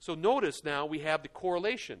 So notice now we have the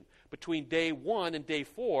correlation between day 1 and day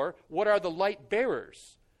 4. What are the light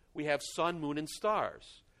bearers? We have sun, moon, and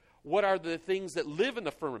stars. What are the things that live in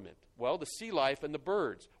the firmament? Well, the sea life and the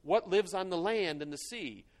birds. What lives on the land and the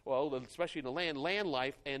sea? Well, especially in the land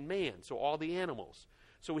life and man, so all the animals.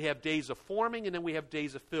 So we have days of forming, and then we have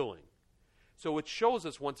days of filling. So it shows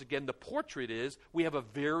us, once again, the portrait is we have a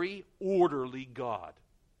very orderly God.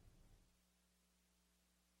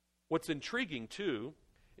 What's intriguing, too,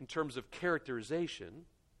 in terms of characterization,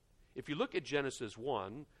 if you look at Genesis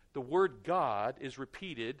 1, the word God is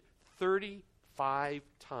repeated 35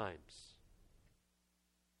 times.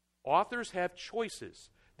 Authors have choices.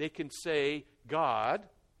 They can say God,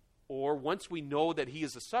 or once we know that he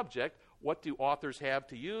is the subject, what do authors have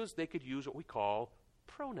to use? They could use what we call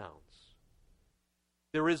pronouns.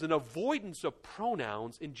 There is an avoidance of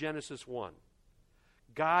pronouns in Genesis 1.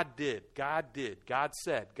 God did, God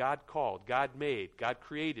said, God called, God made, God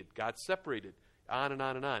created, God separated, on and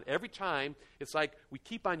on and on. Every time, it's like we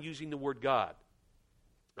keep on using the word God.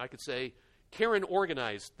 I could say, Karen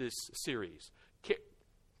organized this series.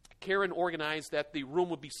 Karen organized that the room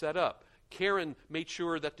would be set up. Karen made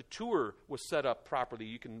sure that the tour was set up properly.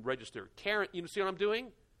 You can register. Karen, you see what I'm doing?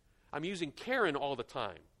 I'm using Karen all the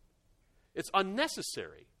time. It's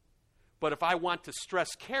unnecessary. But if I want to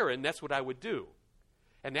stress Karen, that's what I would do.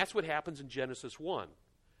 And that's what happens in Genesis 1.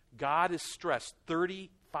 God is stressed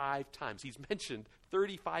 35 times. He's mentioned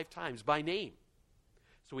 35 times by name.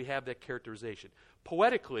 So we have that characterization.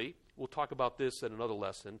 Poetically, we'll talk about this in another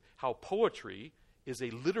lesson, how poetry is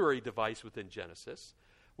a literary device within Genesis.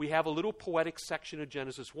 We have a little poetic section of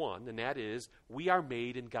Genesis 1, and that is, we are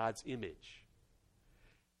made in God's image.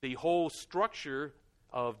 The whole structure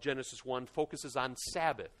of Genesis 1 focuses on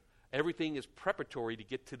Sabbath. Everything is preparatory to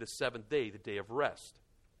get to the seventh day, the day of rest.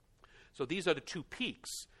 So these are the two peaks.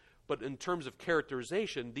 But in terms of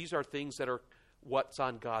characterization, these are things that are what's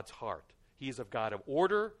on God's heart. He is a God of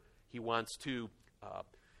order. He wants to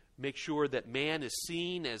make sure that man is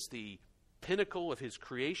seen as the pinnacle of his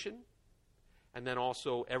creation. And then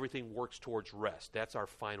also everything works towards rest. That's our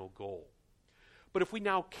final goal. But if we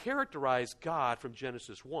now characterize God from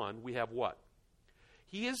Genesis 1, we have what?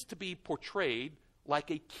 He is to be portrayed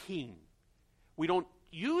like a king. We don't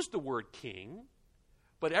use the word king,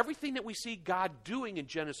 but everything that we see God doing in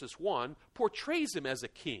Genesis 1 portrays him as a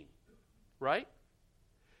king, right?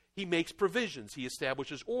 He makes provisions. He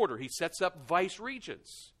establishes order. He sets up vice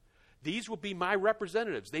regents. These will be my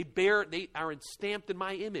representatives. They are stamped in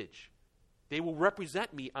my image. They will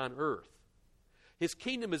represent me on earth. His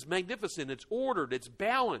kingdom is magnificent. It's ordered. It's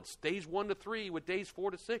balanced. Days 1 to 3 with days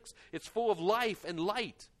 4 to 6. It's full of life and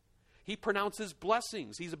light. He pronounces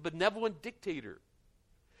blessings. He's a benevolent dictator.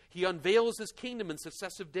 He unveils his kingdom in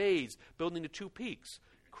successive days, building the two peaks,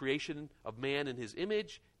 creation of man in his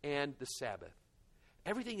image and the Sabbath.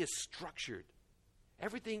 Everything is structured.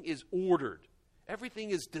 Everything is ordered.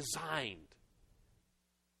 Everything is designed.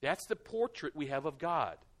 That's the portrait we have of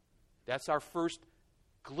God. That's our first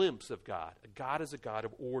glimpse of God. God is a God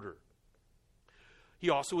of order. He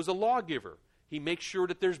also is a lawgiver. He makes sure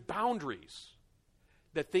that there's boundaries,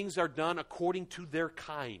 that things are done according to their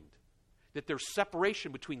kind, that there's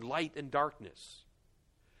separation between light and darkness.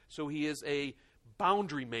 So he is a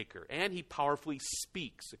boundary maker, and he powerfully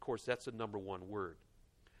speaks. Of course, that's the number one word,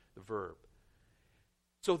 the verb.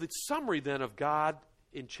 So the summary then of God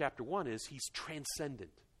in chapter 1 is he's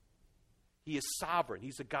transcendent. He is sovereign.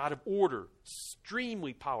 He's a God of order,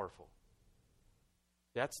 extremely powerful.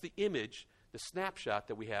 That's the image, the snapshot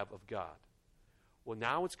that we have of God. Well,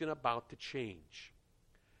 now it's about to change.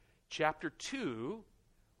 Chapter 2,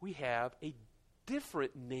 we have a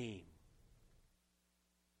different name.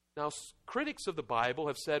 Now, critics of the Bible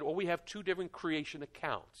have said, well, we have two different creation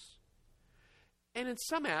accounts. And in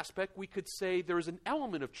some aspect, we could say there is an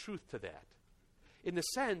element of truth to that, in the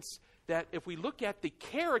sense that if we look at the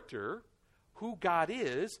character, who God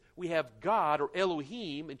is, we have God, or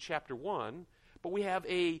Elohim, in chapter 1, but we have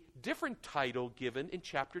a different title given in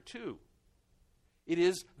chapter 2. It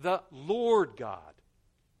is the Lord God.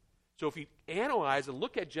 So if you analyze and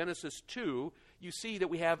look at Genesis 2, you see that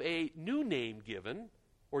we have a new name given,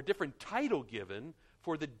 or a different title given,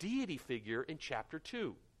 for the deity figure in chapter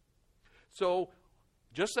 2. So,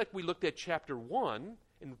 just like we looked at chapter 1,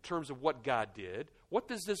 in terms of what God did, what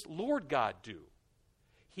does this Lord God do?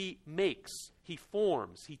 He makes, he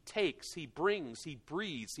forms, he takes, he brings, he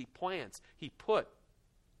breathes, he plants, he put.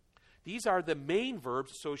 These are the main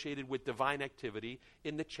verbs associated with divine activity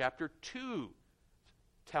in the chapter 2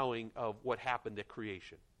 telling of what happened at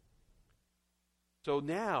creation. So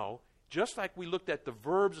now, just like we looked at the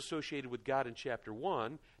verbs associated with God in chapter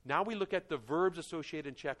 1, now we look at the verbs associated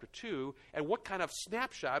in chapter 2, and what kind of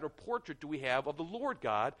snapshot or portrait do we have of the Lord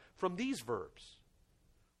God from these verbs?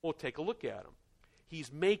 We'll take a look at them.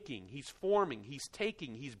 He's making, he's forming, he's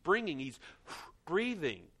taking, he's bringing, he's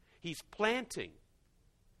breathing, he's planting.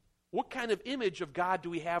 What kind of image of God do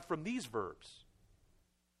we have from these verbs?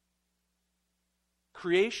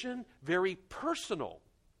 creation, very personal.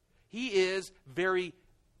 He is very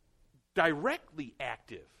directly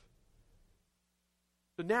active.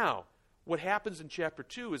 So now, what happens in chapter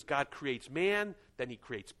 2 is God creates man, then he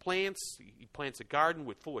creates plants. He plants a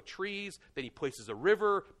garden full of trees, then he places a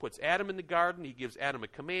river, puts Adam in the garden, he gives Adam a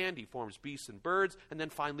command, he forms beasts and birds, and then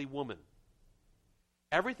finally woman.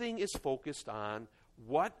 Everything is focused on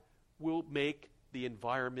what will make the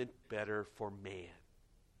environment better for man.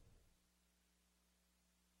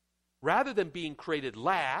 Rather than being created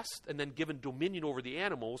last and then given dominion over the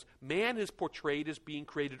animals, man is portrayed as being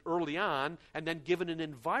created early on and then given an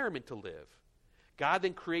environment to live. God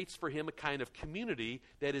then creates for him a kind of community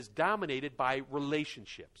that is dominated by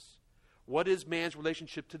relationships. What is man's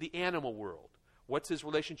relationship to the animal world? What's his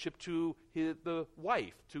relationship to the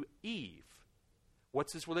wife, to Eve?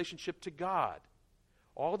 What's his relationship to God?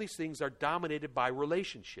 All these things are dominated by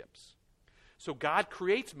relationships. So God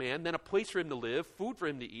creates man, then a place for him to live, food for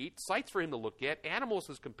him to eat, sights for him to look at, animals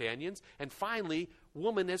as companions, and finally,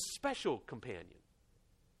 woman as special companion.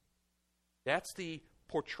 That's the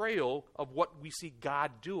portrayal of what we see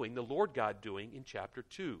God doing, the Lord God doing in chapter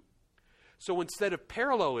 2. So instead of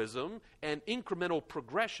parallelism and incremental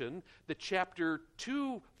progression, the chapter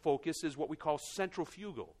 2 focus is what we call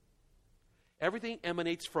centrifugal. Everything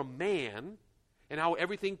emanates from man, and how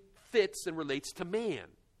everything fits and relates to man.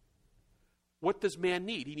 What does man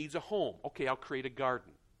need? He needs a home. Okay, I'll create a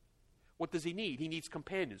garden. What does he need? He needs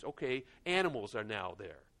companions. Okay, animals are now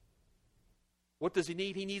there. What does he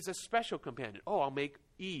need? He needs a special companion. Oh, I'll make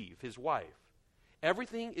Eve, his wife.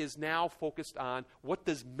 Everything is now focused on what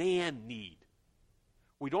does man need.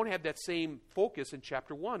 We don't have that same focus in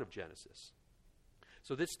chapter 1 of Genesis.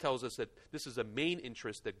 So this tells us that this is a main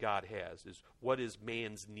interest that God has, is what is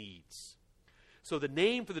man's needs. So the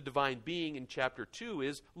name for the divine being in chapter 2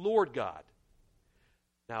 is Lord God.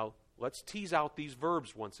 Now, let's tease out these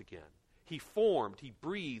verbs once again. He formed, he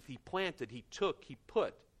breathed, he planted, he took, he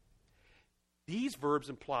put. These verbs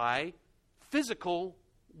imply physical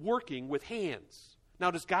working with hands.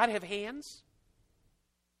 Now, does God have hands?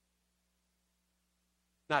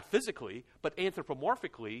 Not physically, but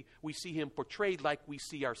anthropomorphically, we see him portrayed like we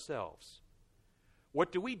see ourselves.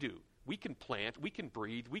 What do? We can plant, we can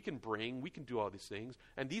breathe, we can bring, we can do all these things.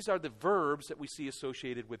 And these are the verbs that we see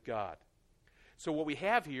associated with God. So what we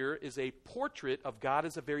have here is a portrait of God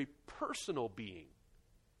as a very personal being,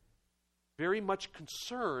 very much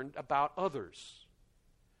concerned about others.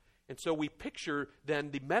 And so we picture then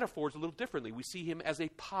the metaphors a little differently. We see him as a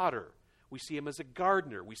potter. We see him as a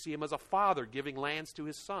gardener. We see him as a father giving lands to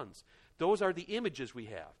his sons. Those are the images we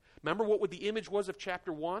have. Remember what the image was of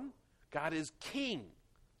chapter 1? God is king,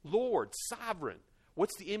 Lord, sovereign.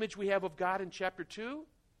 What's the image we have of God in chapter 2?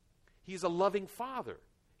 He's a loving father.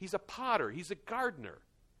 He's a potter. He's a gardener.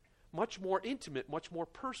 Much more intimate, much more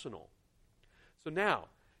personal. So now,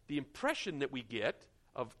 the impression that we get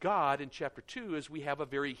of God in chapter 2 is we have a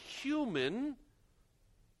very human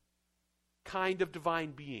kind of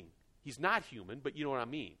divine being. He's not human, but you know what I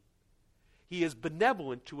mean. He is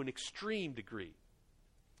benevolent to an extreme degree.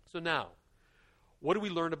 So now, what do we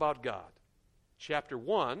learn about God? Chapter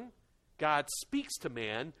 1, God speaks to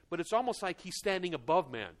man, but it's almost like he's standing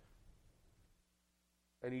above man.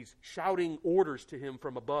 And he's shouting orders to him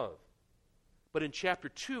from above. But in chapter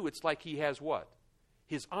 2, it's like he has what?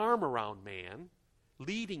 His arm around man,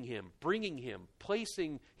 leading him, bringing him,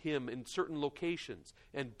 placing him in certain locations,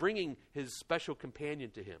 and bringing his special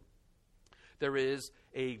companion to him. There is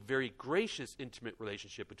a very gracious, intimate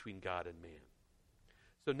relationship between God and man.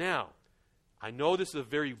 So now, I know this is a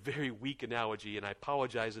very, very weak analogy, and I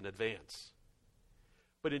apologize in advance.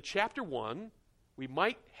 But in chapter 1, we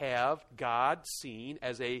might have God seen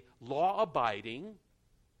as a law-abiding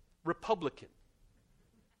Republican.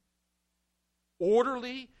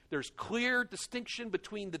 Orderly, there's clear distinction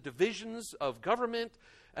between the divisions of government,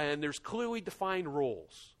 and there's clearly defined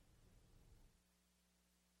roles.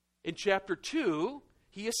 In chapter 2,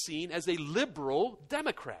 he is seen as a liberal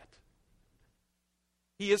Democrat.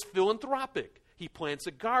 He is philanthropic. He plants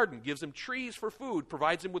a garden, gives him trees for food,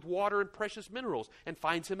 provides him with water and precious minerals, and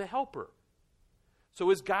finds him a helper. So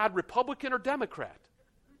is God Republican or Democrat?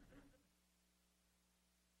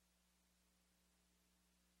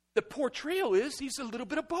 The portrayal is he's a little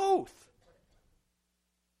bit of both.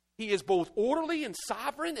 He is both orderly and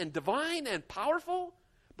sovereign and divine and powerful,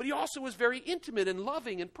 but he also is very intimate and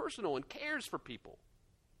loving and personal and cares for people.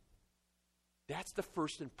 That's the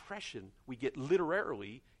first impression we get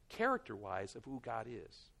literarily, character-wise, of who God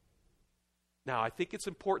is. Now, I think it's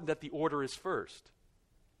important that the order is first.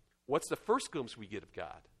 What's the first glimpse we get of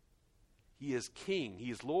God? He is king.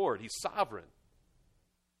 He is Lord. He's sovereign.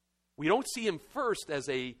 We don't see him first as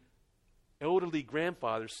a elderly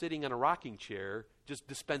grandfather sitting on a rocking chair just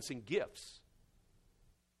dispensing gifts.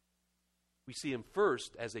 We see him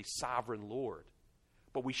first as a sovereign Lord.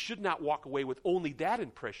 But we should not walk away with only that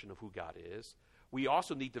impression of who God is. We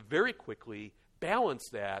also need to very quickly balance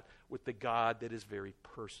that with the God that is very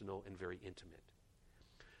personal and very intimate.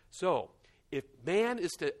 So, if man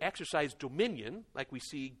is to exercise dominion, like we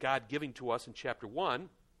see God giving to us in chapter 1,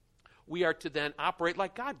 we are to then operate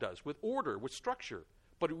like God does, with order, with structure.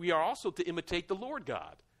 But we are also to imitate the Lord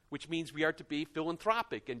God, which means we are to be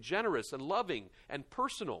philanthropic and generous and loving and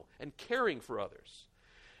personal and caring for others.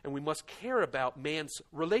 And we must care about man's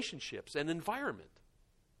relationships and environment.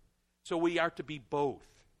 So we are to be both.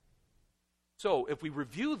 So if we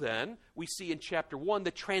review then, we see in chapter 1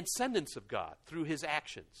 the transcendence of God through his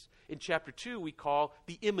actions. In chapter 2, we call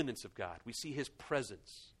the immanence of God. We see his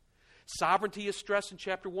presence. Sovereignty is stressed in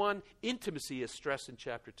chapter 1. Intimacy is stressed in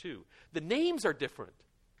chapter 2. The names are different.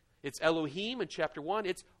 It's Elohim in chapter 1.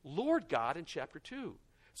 It's Lord God in chapter 2.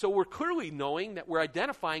 So we're clearly knowing that we're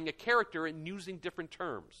identifying a character and using different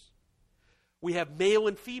terms. We have male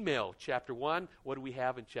and female, chapter 1. What do we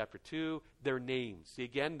have in chapter 2? Their names. See,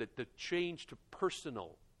 again, the change to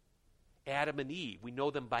personal. Adam and Eve, we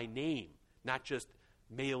know them by name, not just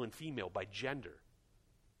male and female, by gender.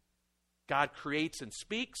 God creates and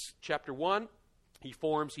speaks, chapter 1. He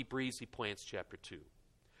forms, he breathes, he plants, chapter 2.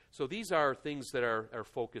 So these are things that are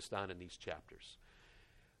focused on in these chapters.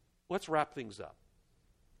 Let's wrap things up.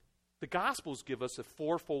 The Gospels give us a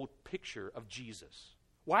fourfold picture of Jesus.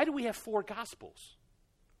 Why do we have 4 Gospels?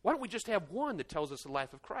 Why don't we just have one that tells us the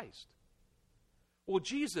life of Christ? Well,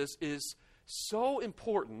 Jesus is so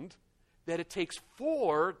important that it takes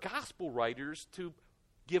 4 Gospel writers to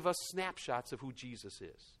give us snapshots of who Jesus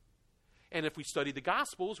is. And if we study the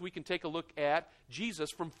Gospels, we can take a look at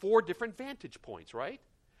Jesus from 4 different vantage points, right?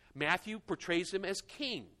 Matthew portrays him as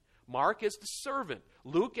king. Mark as the servant.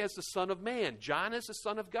 Luke as the Son of Man. John as the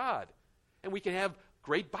Son of God. And we can have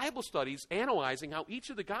great Bible studies analyzing how each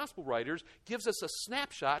of the gospel writers gives us a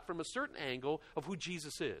snapshot from a certain angle of who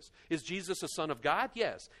Jesus is. Is Jesus a Son of God?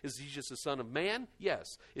 Yes. Is Jesus a Son of Man? Yes.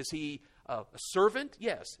 Is he a servant?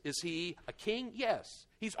 Yes. Is he a king? Yes.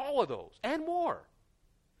 He's all of those and more.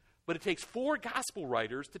 But it takes 4 gospel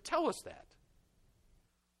writers to tell us that.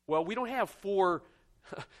 Well, we don't have 4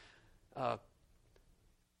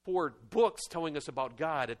 books telling us about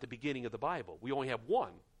God at the beginning of the Bible. We only have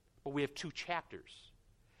 1, but we have 2 chapters.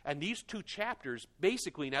 And these 2 chapters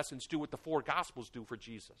basically, in essence, do what the 4 Gospels do for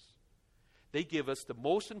Jesus. They give us the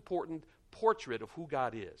most important portrait of who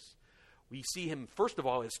God is. We see him, first of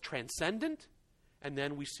all, as transcendent, and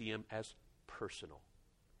then we see him as personal.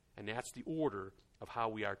 And that's the order of how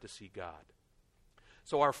we are to see God.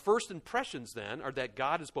 So our first impressions, then, are that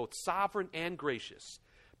God is both sovereign and gracious.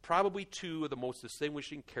 Probably 2 of the most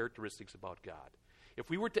distinguishing characteristics about God. If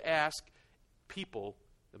we were to ask people,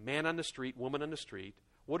 the man on the street, woman on the street,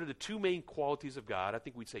 what are the 2 main qualities of God? I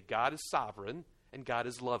think we'd say God is sovereign and God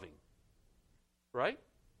is loving. Right?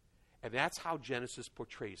 And that's how Genesis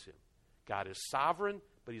portrays him. God is sovereign,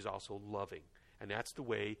 but he's also loving. And that's the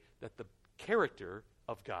way that the character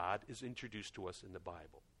of God is introduced to us in the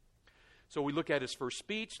Bible. So we look at his first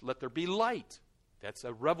speech, let there be light. That's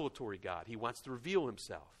a revelatory God. He wants to reveal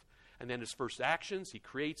himself. And then his first actions, he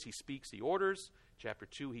creates, he speaks, he orders. Chapter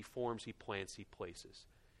 2, he forms, he plants, he places.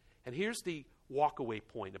 And here's the walkaway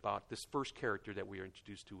point about this first character that we are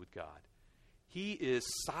introduced to with God. He is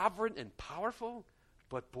sovereign and powerful,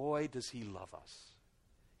 but boy, does he love us.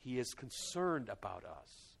 He is concerned about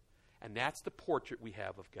us. And that's the portrait we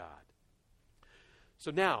have of God. So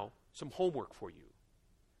now, some homework for you.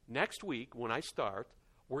 Next week, when I start,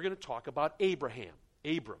 we're going to talk about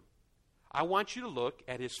Abram. I want you to look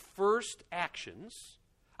at his first actions.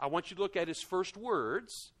 I want you to look at his first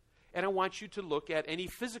words. And I want you to look at any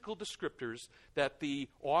physical descriptors that the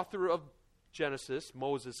author of Genesis,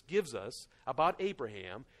 Moses, gives us about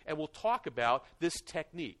Abraham. And we'll talk about this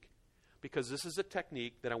technique. Because this is a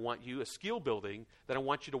technique that I want you, a skill building, that I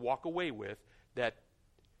want you to walk away with, that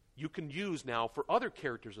you can use now for other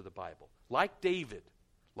characters of the Bible. Like David,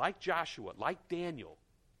 like Joshua, like Daniel.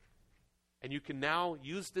 And you can now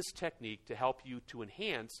use this technique to help you to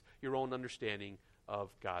enhance your own understanding of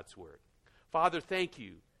God's Word. Father, thank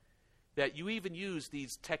you that you even use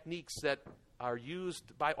these techniques that are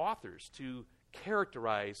used by authors to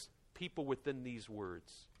characterize people within these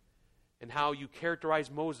words. And how you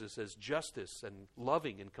characterize Moses as justice and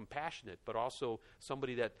loving and compassionate, but also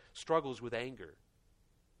somebody that struggles with anger.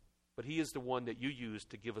 But he is the one that you use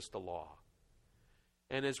to give us the law.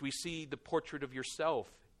 And as we see the portrait of yourself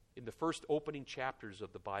in the first opening chapters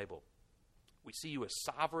of the Bible, We see you as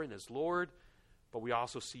sovereign, as Lord, but we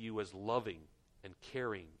also see you as loving and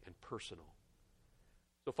caring and personal.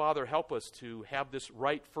 So, Father, help us to have this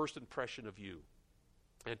right first impression of you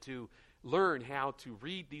and to learn how to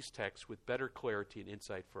read these texts with better clarity and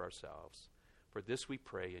insight for ourselves. For this we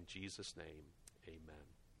pray in Jesus' name, amen.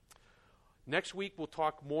 Next week we'll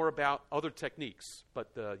talk more about other techniques,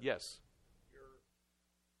 but yes?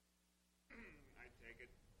 I take it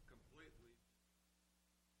completely.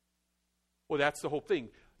 Well, that's the whole thing.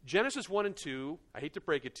 Genesis 1 and 2, I hate to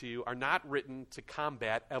break it to you, are not written to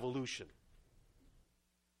combat evolution.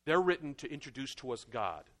 They're written to introduce to us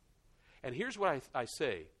God. And here's what I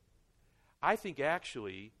say. I think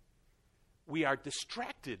actually we are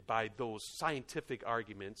distracted by those scientific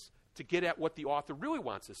arguments to get at what the author really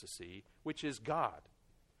wants us to see, which is God.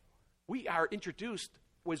 We are introduced,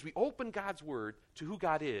 as we open God's Word, to who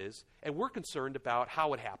God is, and we're concerned about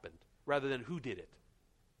how it happened rather than who did it.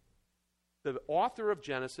 The author of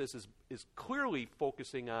Genesis is clearly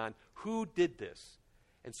focusing on who did this.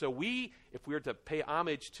 And so if we are to pay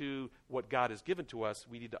homage to what God has given to us,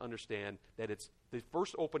 we need to understand that the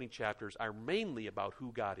first opening chapters are mainly about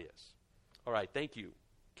who God is. All right, thank you.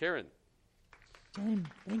 Karen. Jane,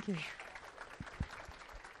 thank you.